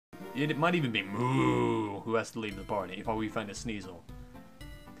It might even be Moo who has to leave the party if we find a Sneasel.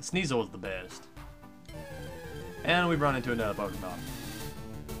 Sneasel is the best. And we run into another Pokemon.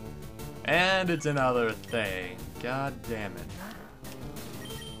 And it's another thing. God damn it.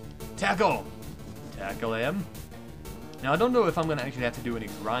 Tackle! Tackle him. Now, I don't know if I'm going to actually have to do any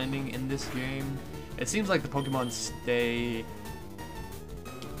grinding in this game. It seems like the Pokemon stay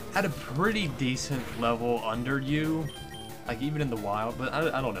at a pretty decent level under you. Like, even in the wild. But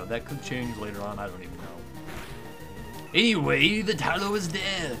I don't know. That could change later on. I don't even know. Anyway, the Tylo is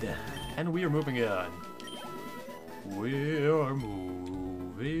dead. And we are moving on. We are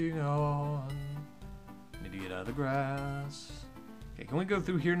moving on. Need to get out of the grass. Okay, can we go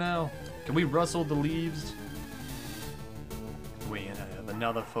through here now? Can we rustle the leaves? We have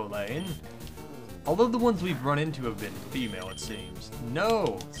another Folane. Although the ones we've run into have been female, it seems.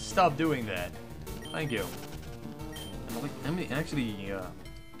 No! Stop doing that. Thank you. I mean, actually, I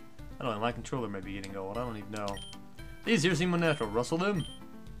don't know, my controller may be getting old. I don't even know. These here seem unnatural. Rustle them.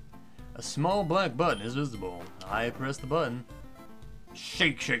 A small black button is visible. I press the button.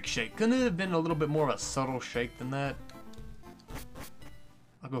 Shake, shake, shake. Couldn't it have been a little bit more of a subtle shake than that?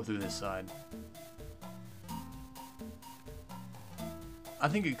 I'll go through this side. I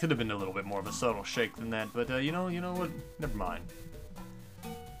think it could have been a little bit more of a subtle shake than that, but you know what? Never mind.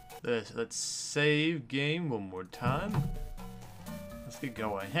 Let's save game one more time. Let's get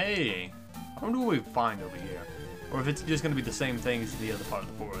going. Hey, I wonder what we find over here, or if it's just gonna be the same thing as the other part of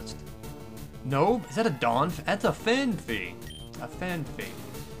the forest. No, is that a Dawn? That's a Fanpy. A Fanpy.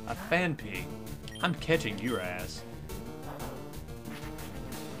 A Fanpy. I'm catching your ass.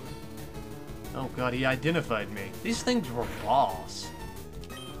 Oh god, he identified me. These things were boss.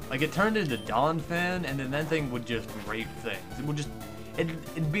 Like, it turned into Donphan, and then that thing would just rape things. It would just,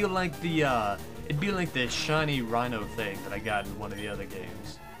 it'd be like the shiny rhino thing that I got in one of the other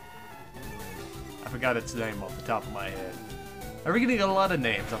games. I forgot its name off the top of my head. I'm forgetting a lot of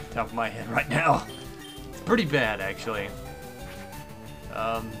names off the top of my head right now. It's pretty bad, actually.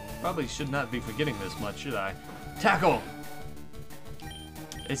 Probably should not be forgetting this much, should I? Tackle!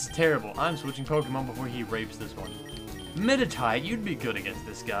 It's terrible. I'm switching Pokemon before he rapes this one. Meditite, you'd be good against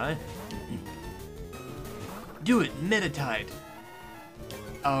this guy. Do it, Meditite.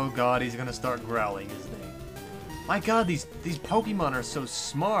 Oh god, he's gonna start growling, isn't he? My god, these Pokemon are so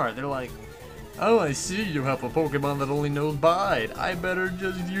smart. They're like, oh, I see you have a Pokemon that only knows Bite. I better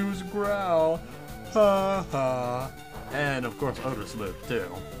just use Growl. Ha ha. And of course, Odor Slip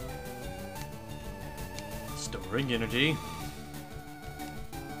too. Storing energy.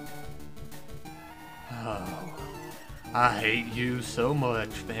 Oh. I hate you so much,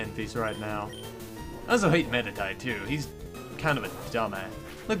 Fanfeast, right now. I also hate Meditite too. He's kind of a dumbass.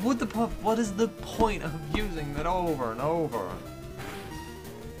 Like, what is the point of using that over and over?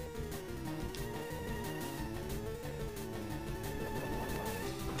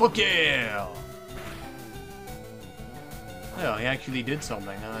 Fuck yeah! Well, he actually did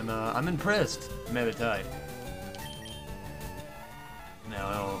something. I'm impressed, Meditite. Now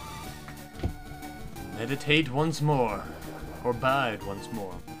I'll meditate once more, or bide once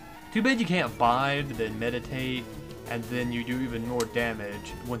more. Too bad you can't bide, then meditate, and then you do even more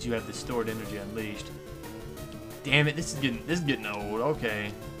damage once you have the stored energy unleashed. Damn it! This is getting old.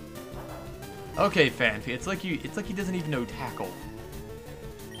 Okay. Okay, Fanfi. It's like he doesn't even know Tackle.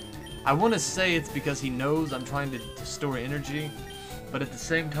 I want to say it's because he knows I'm trying to store energy, but at the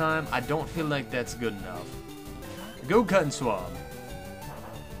same time, I don't feel like that's good enough. Go Cut and Swab.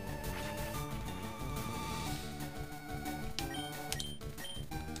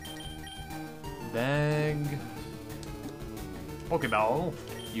 Bag. Pokeball.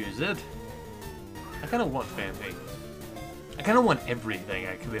 Use it. I kind of want Fanpy. I kind of want everything,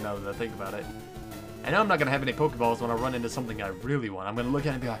 actually, now that I think about it. I know I'm not going to have any Pokeballs when I run into something I really want. I'm going to look at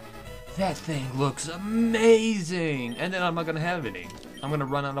it and be like, that thing looks amazing! And then I'm not going to have any. I'm going to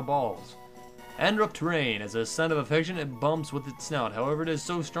run out of balls. Andrup Terrain. As a sign of affection, it bumps with its snout. However, it is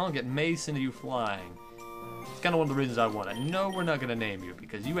so strong it may send you flying. It's kind of one of the reasons I want it. No, we're not going to name you,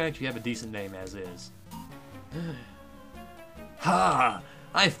 because you actually have a decent name as is. Ha!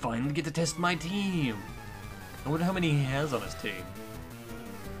 I finally get to test my team! I wonder how many he has on his team.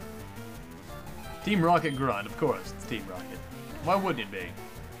 Team Rocket Grunt, of course, it's Team Rocket. Why wouldn't it be?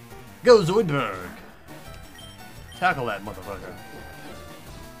 Go Zoidberg! Tackle that motherfucker.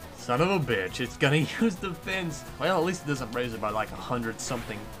 Son of a bitch, it's gonna use the fence. Well, at least it doesn't raise it by like 100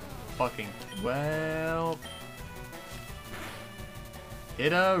 something fucking. Well,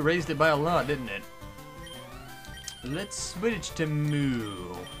 it raised it by a lot, didn't it? Let's switch to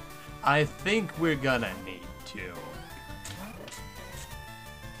Moo. I think we're gonna need to.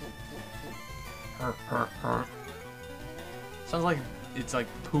 Sounds like it's like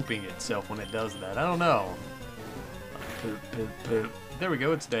pooping itself when it does that. I don't know. Poop, poop, poop. There we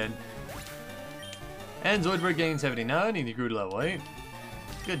go, it's dead. And Zoidberg gained 79, and he grew to level 8.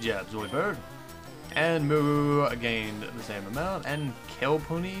 Good job, Zoidberg. And Moo gained the same amount, and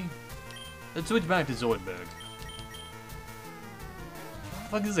Kelpony. Let's switch back to Zoidberg.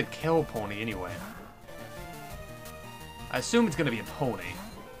 What the fuck is a Kelpony anyway? I assume it's gonna be a pony.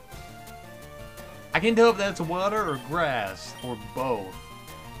 I can't tell if that's water or grass, or both.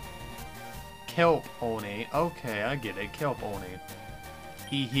 Kelp Oni. Okay, I get it. Kelp Oni.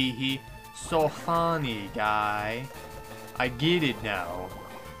 Hee hee hee. So funny, guy. I get it now.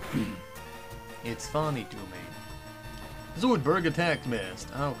 It's funny to me. Zoidberg attack missed.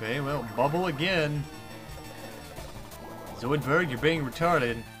 Okay, well, bubble again. Zoidberg, you're being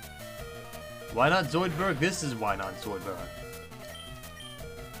retarded. Why not Zoidberg? This is why not Zoidberg.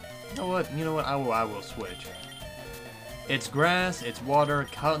 You know what? You know what? I will switch. It's grass, it's water,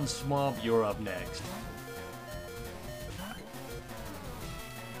 cotton swamp, you're up next.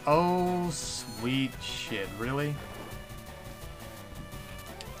 Oh, sweet shit, really?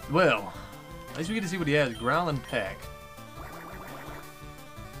 Well, at least we get to see what he has. Growl and peck.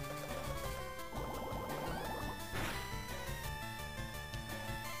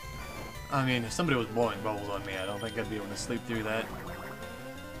 I mean, if somebody was blowing bubbles on me, I don't think I'd be able to sleep through that.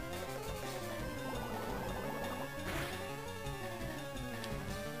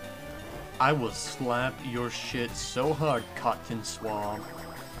 I will slap your shit so hard, Cotton Swamp.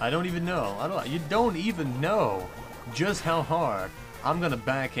 I don't even know. You don't even know just how hard I'm gonna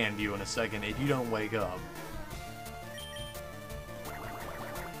backhand you in a second if you don't wake up.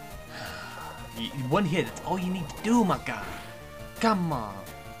 One hit, that's all you need to do, my guy. Come on.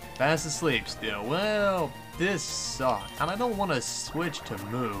 Fast asleep still. Well, this sucks. And I don't want to switch to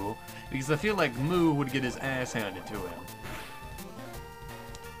Moo, because I feel like Moo would get his ass handed to him.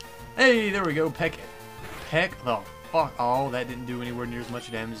 Hey, there we go, peck it. Peck the fuck. Oh, that didn't do anywhere near as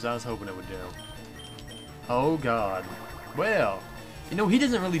much damage as I was hoping it would do. Oh, God. Well, you know, he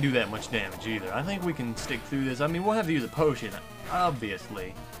doesn't really do that much damage either. I think we can stick through this. I mean, we'll have to use a potion,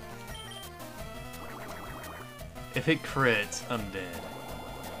 obviously. If it crits, I'm dead.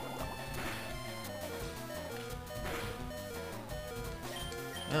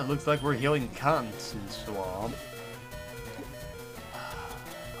 Yeah, it looks like we're healing Cotton Swamp.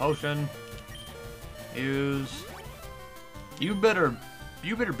 Potion. Use. You better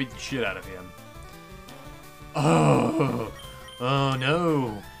beat the shit out of him. Oh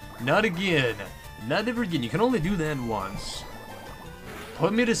no. Not again. Not ever again. You can only do that once.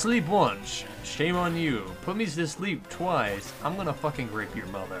 Put me to sleep once. Shame on you. Put me to sleep twice. I'm gonna fucking rape your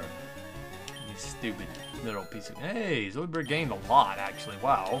mother. You stupid little piece of... Hey, Zoidberg gained a lot, actually.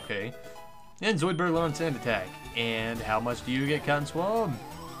 Wow, okay. And Zoidberg learned Sand Attack. And how much do you get, Cotton Swab?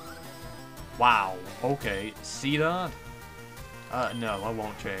 Wow, okay. See that? No, I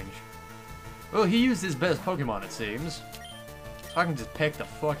won't change. Well, he used his best Pokemon, it seems. So I can just peck the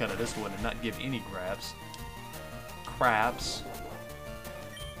fuck out of this one and not give any craps. Craps.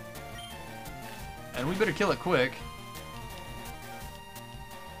 And we better kill it quick.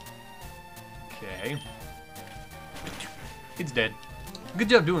 Okay. It's dead. Good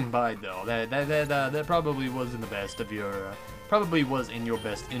job doing Bide, though. That probably wasn't the best of your... probably was in your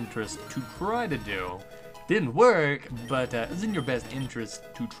best interest to try to do. Didn't work, but it was in your best interest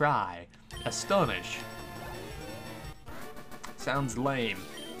to try. Astonish. Sounds lame.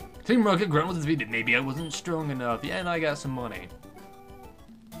 Team Rocket Grunt was defeated. Maybe I wasn't strong enough. Yeah, and I got some money.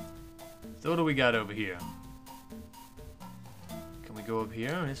 So what do we got over here? Can we go up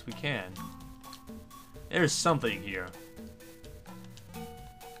here? Yes, we can. There's something here.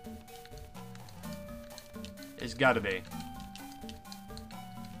 It's gotta be.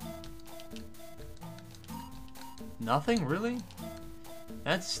 Nothing, really?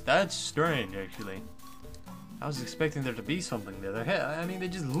 That's strange, actually. I was expecting there to be something there. I mean, it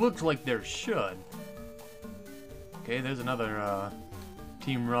just looked like there should. Okay, there's another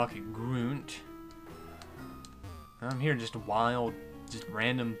Team Rocket Grunt. I'm hearing just wild, just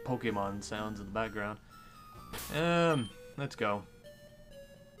random Pokemon sounds in the background. Let's go.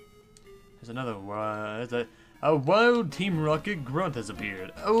 There's another a wild Team Rocket Grunt has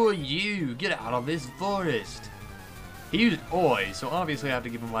appeared. Oh, you! Get out of this forest! He used Oi, so obviously I have to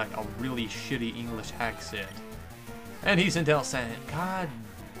give him like a really shitty English accent. And he sent out Sand. God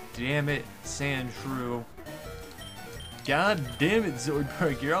damn it, Sandshrew. God damn it,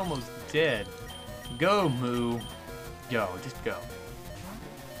 Zoidberg, you're almost dead. Go, Moo. Go, just go.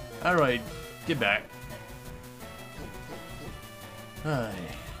 Alright, get back.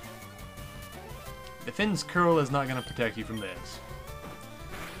 Defense curl is not going to protect you from this.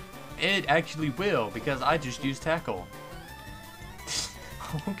 It actually will, because I just used tackle.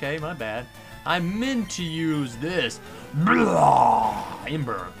 Okay, my bad. I meant to use this. Blah,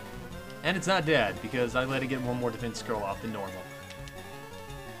 Ember. And it's not dead, because I let it get one more defense scroll off than normal.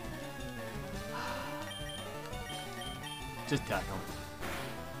 Just tackle.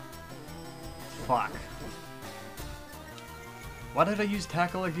 Fuck. Why did I use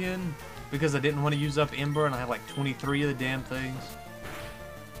tackle again? Because I didn't want to use up Ember and I had like 23 of the damn things.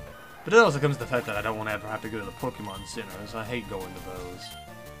 But it also comes to the fact that I don't want to ever have to go to the Pokemon Centers. I hate going to those.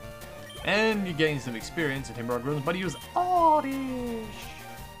 And you gain some experience in Timber Growth, but he was oddish.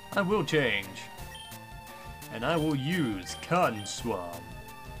 I will change. And I will use Cotton Swab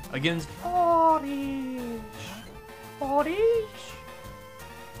against oddish. Oddish?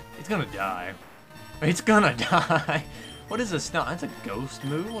 It's gonna die. It's gonna die. What is this now? That's a ghost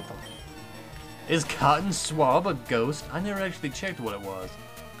move? What the? Is Cotton Swab a ghost? I never actually checked what it was.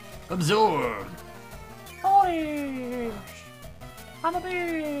 Absorb! Oddish! I'm a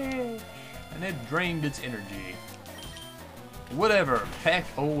bitch! And it drained its energy. Whatever. Peck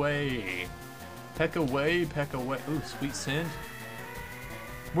away. Peck away, peck away. Ooh, sweet scent.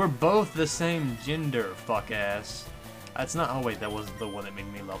 We're both the same gender, fuck ass. That's not. Oh, wait, that wasn't the one that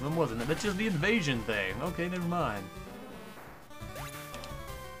made me love them, wasn't it? That's just the invasion thing. Okay, never mind.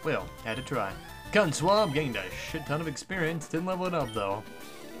 Well, had to try. Cotton Swab gained a shit ton of experience. Didn't level it up, though.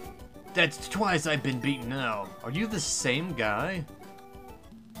 That's twice I've been beaten now. Are you the same guy?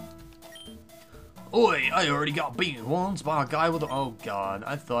 Oi, I already got beaten once by a guy with a... Oh, God.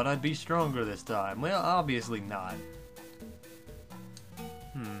 I thought I'd be stronger this time. Well, obviously not.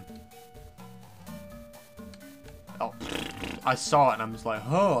 Oh, I saw it and I'm just like,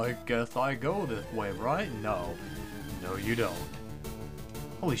 oh, I guess I go this way, right? No. No, you don't.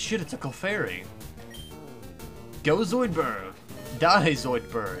 Holy shit, it's a Clefairy. Go Zoidberg. Die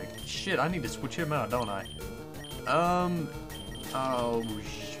Zoidberg. Shit, I need to switch him out, don't I? Oh,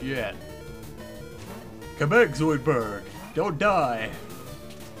 shit. Come back, Zoidberg. Don't die.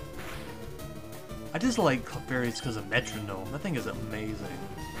 I just like Clefairies because of Metronome. That thing is amazing.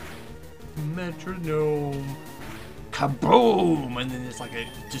 Metronome. Kaboom! And then it's like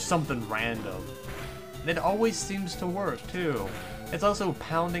just something random. And it always seems to work, too. It's also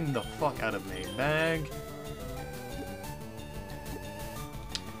pounding the fuck out of me. Bag.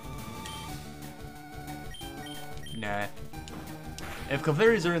 Nah. If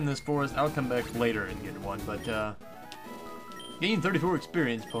Clefairies are in this forest, I'll come back later and get one, but, gain 34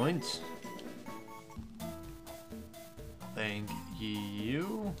 experience points. Thank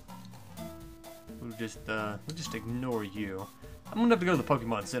you. We'll just ignore you. I'm gonna have to go to the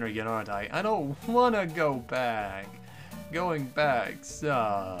Pokemon Center again, aren't I? I don't wanna go back. Going back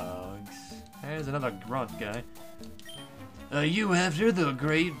sucks. There's another grunt guy. You after the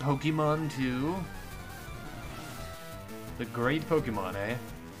great Pokemon too? The great Pokemon, eh?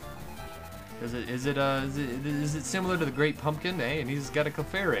 Is it similar to the Great Pumpkin, eh? And he's got a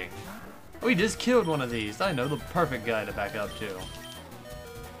Clefairy. Oh, he just killed one of these. I know, the perfect guy to back up to.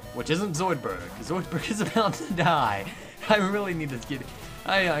 Which isn't Zoidberg. Zoidberg is about to die. I really need to get...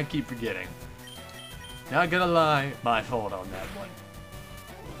 I keep forgetting. Not gonna lie, my fault on that one.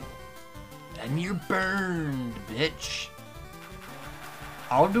 And you're burned, bitch.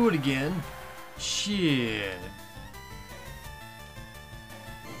 I'll do it again. Shit.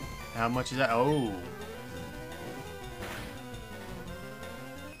 How much is that? Oh.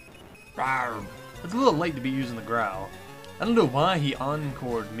 Rawr. It's a little late to be using the growl. I don't know why he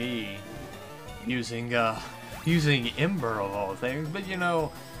encored me using Ember of all things, but you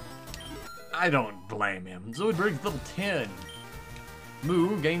know, I don't blame him. Zoidberg's level 10.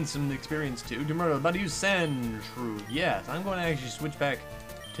 Moo gains some experience too. Tomorrow, about to use Sandshrew. Yes, I'm going to actually switch back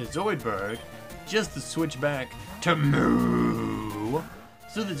to Zoidberg just to switch back to Moo,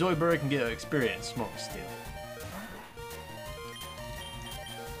 so that Zoidberg can get experience smoke steal.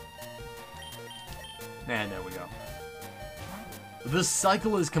 And there we go. The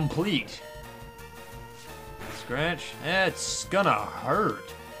cycle is complete. Scratch. That's gonna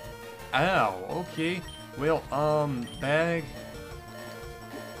hurt. Ow, okay. Well, bag.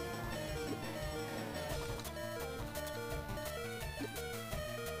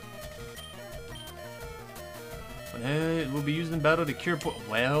 We'll be using battle to cure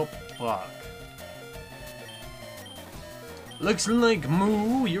well, fuck. Looks like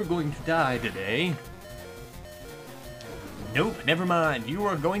Moo, you're going to die today. Nope, never mind. You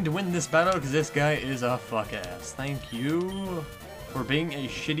are going to win this battle because this guy is a fuck ass. Thank you for being a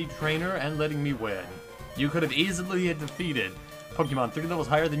shitty trainer and letting me win. You could have easily defeated Pokemon 3 levels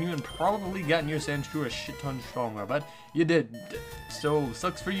higher than you and probably gotten your Sandshrew a shit ton stronger, but you did. So,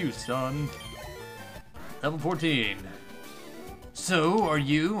 sucks for you, son. Level 14. So, are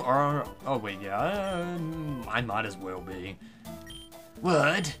you, or... Oh, wait, yeah, I might as well be.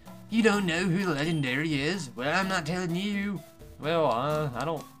 What? You don't know who Legendary is? Well, I'm not telling you. Well, I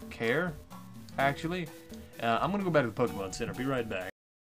don't care, actually. I'm gonna go back to the Pokemon Center. Be right back.